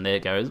situation. There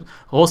goes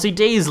Horsey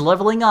D's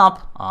leveling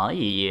up. Ah,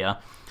 yeah.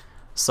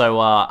 So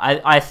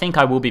I think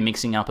I will be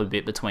mixing up a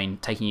bit between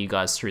taking you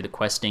guys through the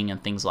questing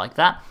and things like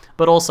that,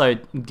 but also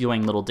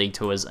doing little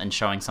detours and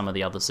showing some of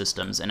the other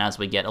systems. And as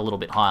we get a little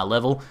bit higher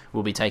level,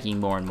 we'll be taking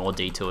more and more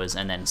detours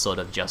and then sort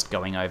of just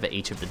going over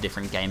each of the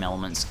different game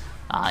elements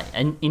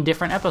in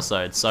different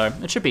episodes. So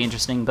it should be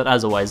interesting, but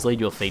as always, leave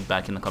your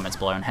feedback in the comments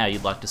below on how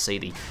you'd like to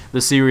see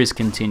the series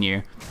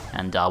continue,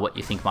 and what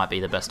you think might be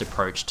the best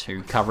approach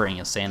to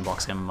covering a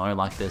sandbox MMO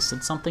like this.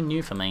 It's something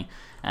new for me,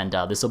 and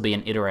this will be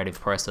an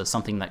iterative process,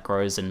 something that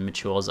grows and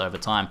matures over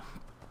time.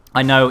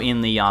 I know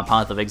in the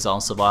Path of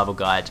Exile Survival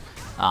Guide,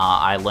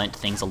 I learnt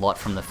things a lot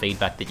from the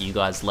feedback that you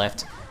guys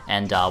left,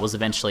 and was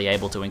eventually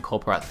able to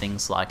incorporate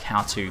things like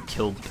how to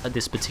kill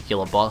this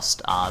particular boss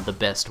the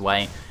best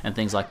way and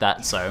things like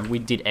that. So we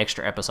did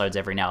extra episodes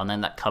every now and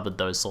then that covered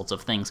those sorts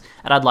of things,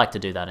 and I'd like to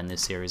do that in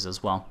this series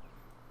as well.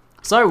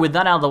 So with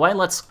that out of the way,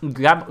 let's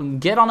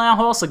get on our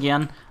horse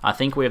again. I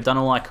think we have done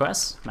all our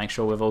quests, make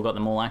sure we've all got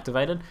them all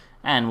activated,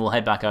 and we'll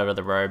head back over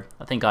the road.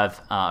 I think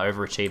I've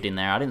overachieved in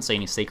there. I didn't see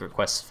any secret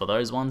quests for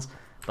those ones,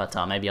 but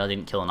maybe I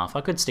didn't kill enough.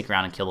 I could stick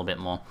around and kill a bit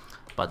more,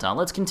 but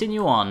let's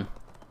continue on.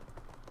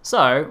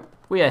 So,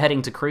 we are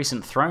heading to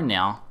Crescent Throne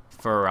now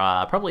for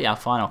probably our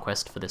final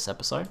quest for this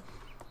episode.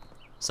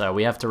 So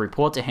we have to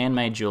report to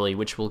Handmaid Julie,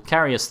 which will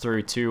carry us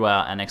through to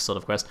our next sort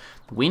of quest.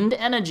 Wind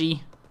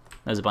Energy.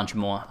 There's a bunch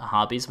more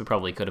harpies. We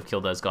probably could have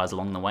killed those guys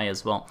along the way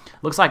as well.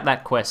 Looks like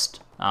that quest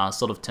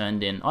sort of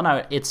turned in. Oh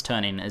no, its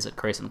turn in is at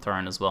Crescent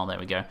Throne as well. There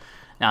we go.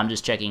 Now I'm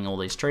just checking all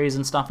these trees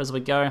and stuff as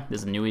we go.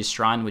 There's a Newies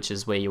Shrine, which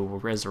is where you will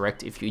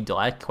resurrect if you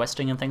die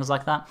questing and things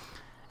like that.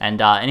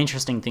 And an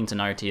interesting thing to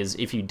note is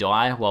if you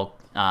die while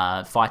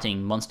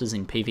fighting monsters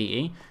in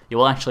PvE, you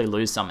will actually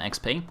lose some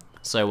XP.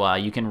 So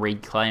you can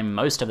reclaim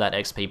most of that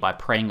XP by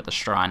praying at the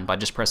shrine, by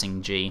just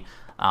pressing G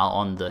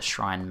on the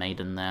Shrine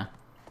Maiden there.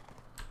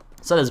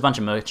 So there's a bunch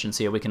of merchants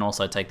here. We can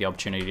also take the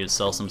opportunity to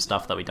sell some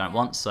stuff that we don't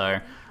want. So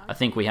I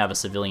think we have a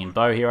civilian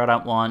bow here I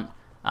don't want,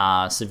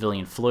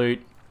 civilian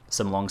flute,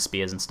 some long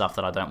spears and stuff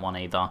that I don't want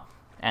either.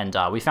 And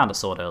we found a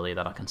sword earlier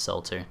that I can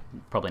sell too.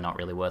 Probably not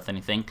really worth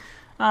anything.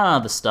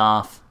 The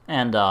staff,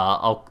 and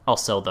I'll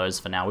sell those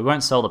for now. We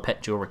won't sell the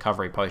pet jewel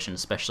recovery potion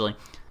especially,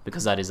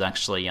 because that is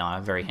actually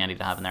very handy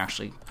to have, and they're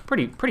actually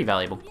pretty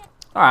valuable.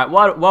 Alright,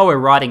 while we're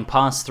riding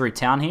past through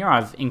town here,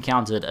 I've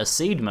encountered a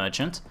seed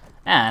merchant,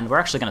 and we're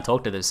actually going to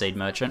talk to this seed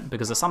merchant,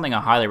 because there's something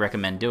I highly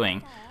recommend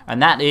doing, and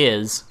that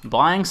is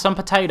buying some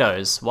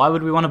potatoes. Why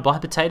would we want to buy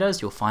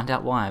potatoes? You'll find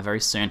out why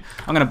very soon.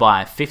 I'm going to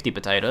buy 50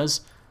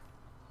 potatoes.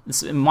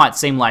 It might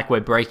seem like we're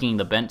breaking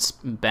the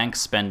bank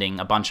spending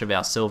a bunch of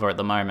our silver at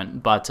the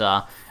moment, but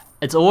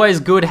it's always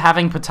good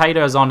having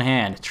potatoes on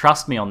hand.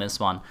 Trust me on this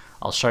one.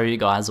 I'll show you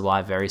guys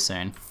why very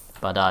soon.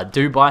 But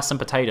do buy some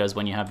potatoes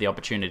when you have the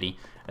opportunity.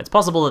 It's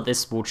possible that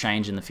this will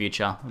change in the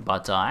future,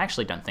 but I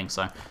actually don't think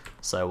so.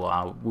 So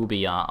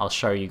I'll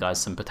show you guys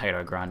some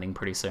potato grinding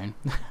pretty soon.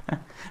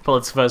 But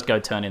let's first go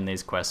turn in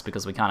these quests,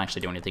 because we can't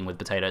actually do anything with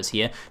potatoes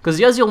here. Because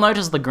as you'll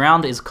notice, the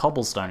ground is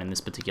cobblestone in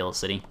this particular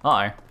city.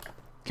 Uh-oh.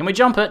 Can we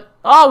jump it?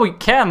 Oh, we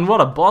can! What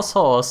a boss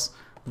horse!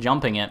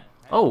 Jumping it.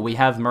 Oh, we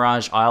have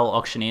Mirage Isle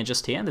Auctioneer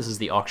just here. This is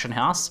the auction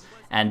house.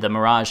 and the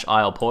Mirage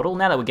Isle portal.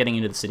 Now that we're getting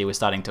into the city, we're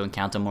starting to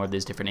encounter more of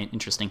these different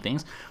interesting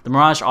things. The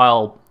Mirage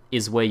Isle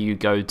is where you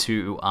go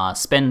to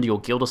spend your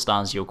Gilder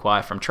Stars you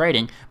acquire from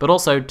trading, but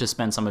also to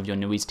spend some of your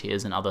Nui's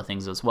tiers and other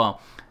things as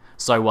well.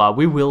 So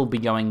we will be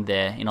going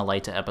there in a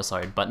later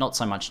episode, but not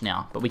so much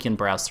now. But we can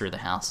browse through the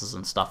houses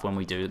and stuff when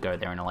we do go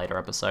there in a later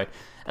episode,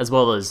 as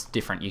well as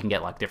different. You can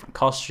get like different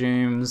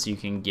costumes. You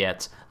can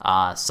get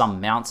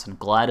some mounts and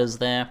gliders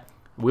there.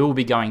 We will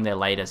be going there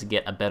later to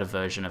get a better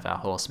version of our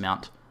horse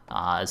mount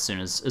as soon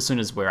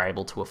as we're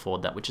able to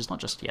afford that, which is not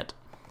just yet.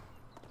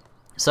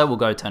 So we'll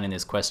go turn in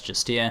this quest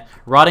just here.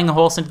 Riding the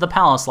horse into the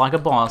palace like a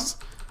boss.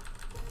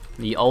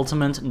 The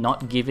ultimate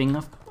not giving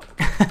a...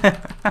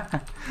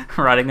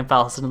 Riding the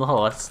palace into the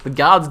horse. The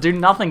guards do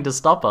nothing to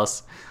stop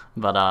us.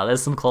 But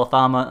there's some cloth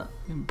armor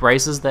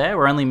braces there.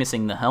 We're only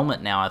missing the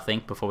helmet now, I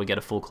think, before we get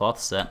a full cloth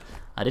set.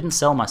 I didn't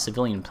sell my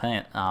civilian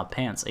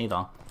pants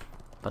either.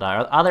 But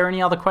are there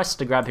any other quests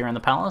to grab here in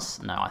the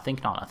palace? No, I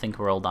think not. I think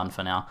we're all done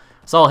for now.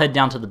 So I'll head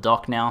down to the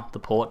dock now, the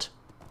port,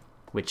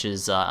 which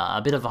is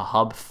a bit of a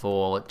hub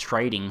for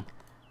trading.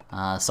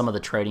 Some of the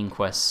trading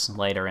quests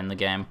later in the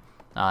game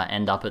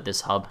end up at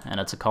this hub, and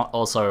it's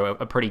also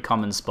a pretty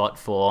common spot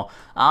for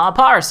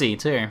piracy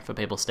too, for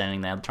people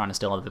standing there trying to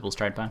steal other people's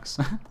trade packs.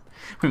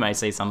 We may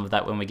see some of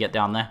that when we get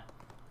down there.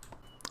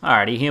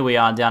 Alrighty, here we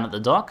are down at the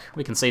dock.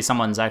 We can see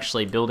someone's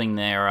actually building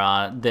their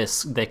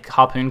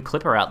harpoon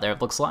clipper out there,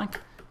 it looks like.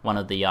 One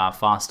of the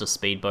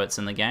fastest speedboats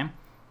in the game.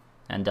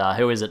 And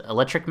who is it?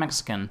 Electric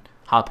Mexican.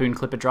 Harpoon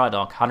Clipper Dry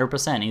Dock,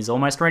 100%. He's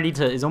almost ready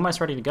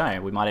to go.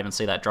 We might even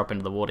see that drop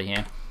into the water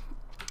here.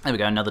 There we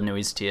go, another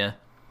Nui's tier,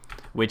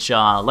 which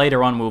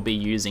later on we'll be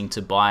using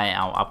to buy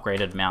our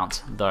upgraded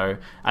mount. Though,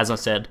 as I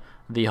said,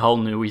 the whole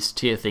Nui's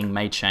tier thing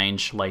may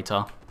change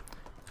later,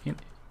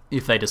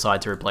 if they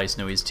decide to replace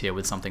Nui's tier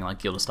with something like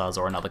Gilder Stars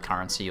or another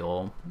currency,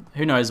 or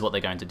who knows what they're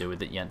going to do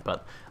with it yet.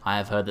 But I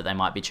have heard that they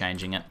might be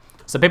changing it.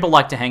 So people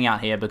like to hang out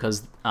here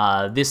because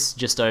this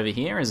just over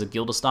here is a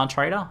Gilder Star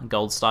trader, a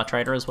Gold Star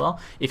trader as well.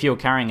 If you're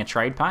carrying a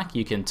trade pack,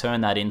 you can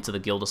turn that into the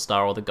Gilder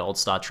Star or the Gold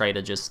Star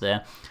trader just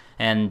there,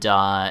 and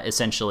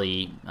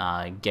essentially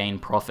gain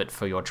profit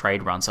for your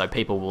trade run. So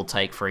people will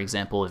take, for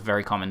example, a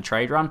very common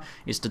trade run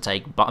is to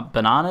take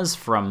bananas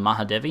from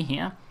Mahadevi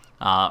here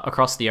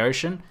across the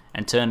ocean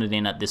and turn it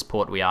in at this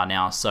port we are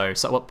now. So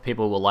what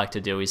people will like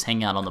to do is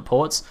hang out on the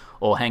ports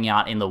or hang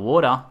out in the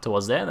water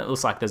towards there. That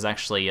looks like there's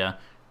actually a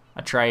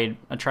trade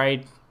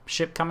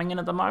ship coming in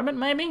at the moment,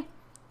 maybe?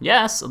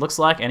 Yes, it looks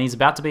like, and he's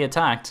about to be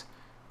attacked.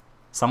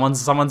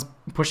 Someone's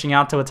pushing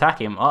out to attack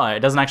him. Oh, it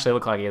doesn't actually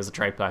look like he has a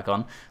trade pack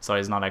on, so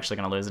he's not actually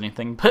going to lose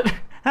anything, but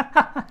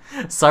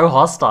so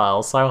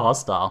hostile, so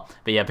hostile.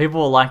 But yeah,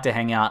 people will like to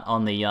hang out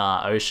on the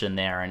ocean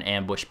there and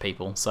ambush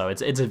people, so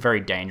it's a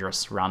very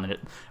dangerous run,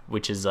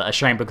 which is a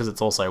shame because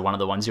it's also one of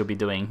the ones you'll be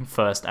doing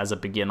first as a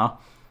beginner.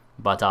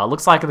 But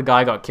looks like the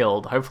guy got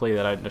killed. Hopefully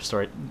they don't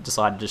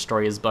decide to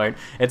destroy his boat.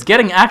 It's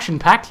getting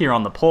action-packed here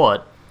on the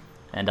port,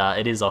 and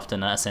it is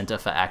often a center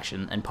for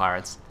action and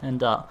pirates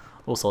and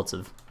all sorts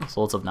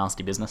of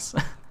nasty business.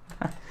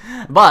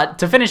 But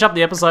to finish up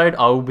the episode,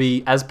 I will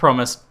be, as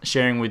promised,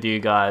 sharing with you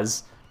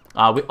guys.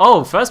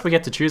 First we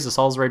get to choose a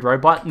Souls Raid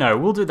robot. No,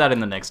 we'll do that in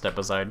the next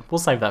episode. We'll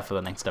save that for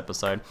the next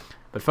episode.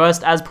 But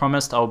first, as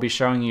promised, I will be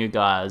showing you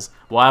guys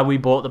why we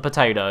bought the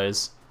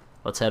potatoes.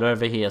 Let's head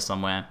over here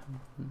somewhere.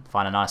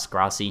 Find a nice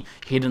grassy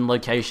hidden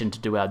location to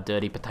do our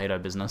dirty potato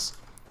business.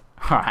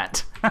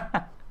 Alright.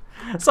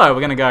 So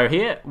we're going to go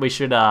here. We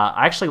should,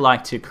 I actually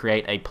like to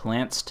create a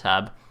plants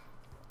tab.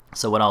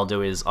 So what I'll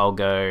do is I'll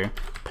go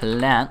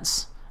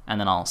plants, and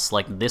then I'll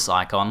select this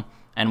icon,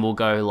 and we'll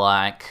go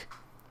like,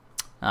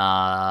 where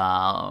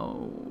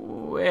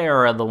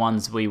are the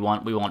ones we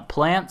want? We want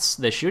plants.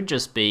 There should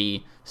just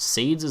be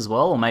seeds as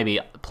well, or maybe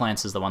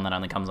plants is the one that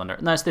only comes under.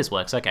 No, this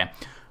works, okay.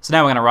 So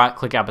now we're going to right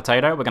click our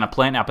potato, we're going to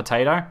plant our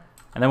potato,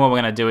 and then what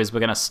we're going to do is we're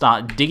going to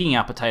start digging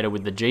our potato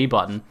with the G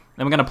button,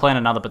 then we're going to plant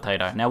another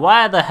potato. Now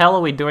why the hell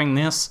are we doing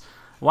this?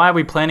 Why are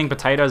we planting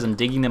potatoes and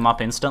digging them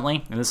up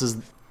instantly? And this is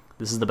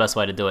the best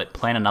way to do it.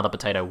 Plant another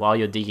potato while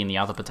you're digging the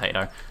other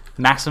potato.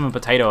 Maximum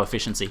potato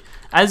efficiency.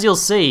 As you'll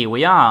see,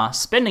 we are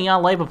spending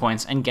our labor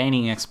points and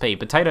gaining XP.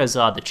 Potatoes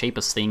are the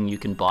cheapest thing you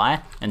can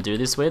buy and do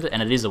this with,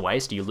 and it is a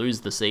waste. You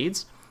lose the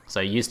seeds. So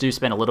you do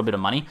spend a little bit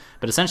of money,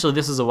 but essentially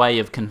this is a way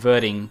of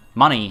converting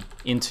money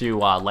into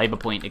labor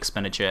point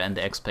expenditure and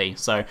XP.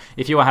 So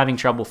if you are having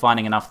trouble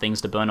finding enough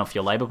things to burn off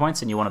your labor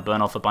points and you want to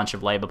burn off a bunch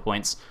of labor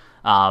points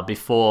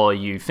before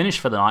you finish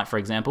for the night, for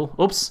example.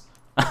 Oops,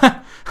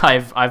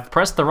 I've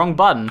pressed the wrong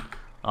button.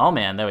 Oh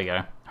man, there we go.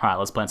 All right,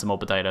 let's plant some more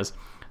potatoes.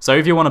 So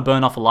if you want to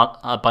burn off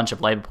a bunch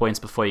of labor points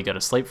before you go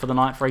to sleep for the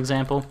night, for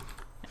example,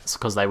 it's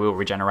because they will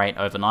regenerate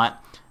overnight,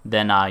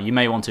 then you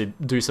may want to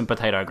do some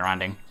potato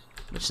grinding.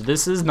 Which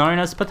this is known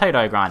as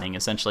potato grinding,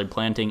 essentially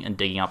planting and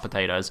digging up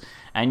potatoes.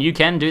 And you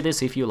can do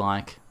this if you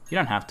like. You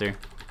don't have to.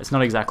 It's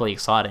not exactly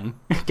exciting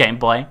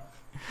gameplay,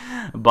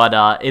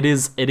 But it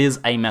is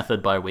a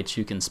method by which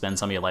you can spend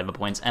some of your labor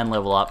points and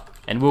level up.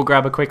 And we'll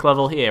grab a quick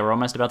level here. We're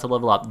almost about to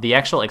level up. The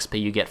actual XP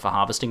you get for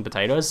harvesting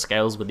potatoes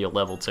scales with your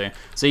level too.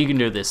 So you can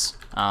do this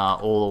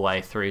all the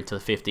way through to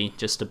 50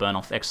 just to burn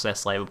off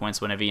excess labor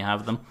points whenever you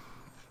have them.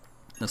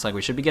 Looks like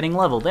we should be getting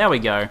level. There we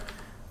go.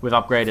 We've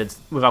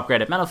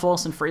upgraded Mana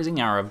Force and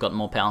Freezing Arrow. I've gotten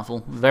more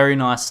powerful. Very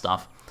nice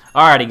stuff.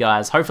 Alrighty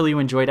guys, hopefully you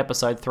enjoyed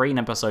episode 3. In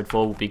episode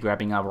 4 we'll be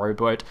grabbing our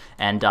rowboat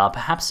and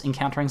perhaps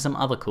encountering some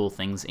other cool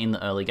things in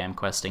the early game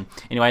questing.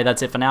 Anyway,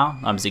 that's it for now.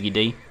 I'm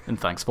ziggyD, and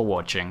thanks for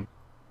watching.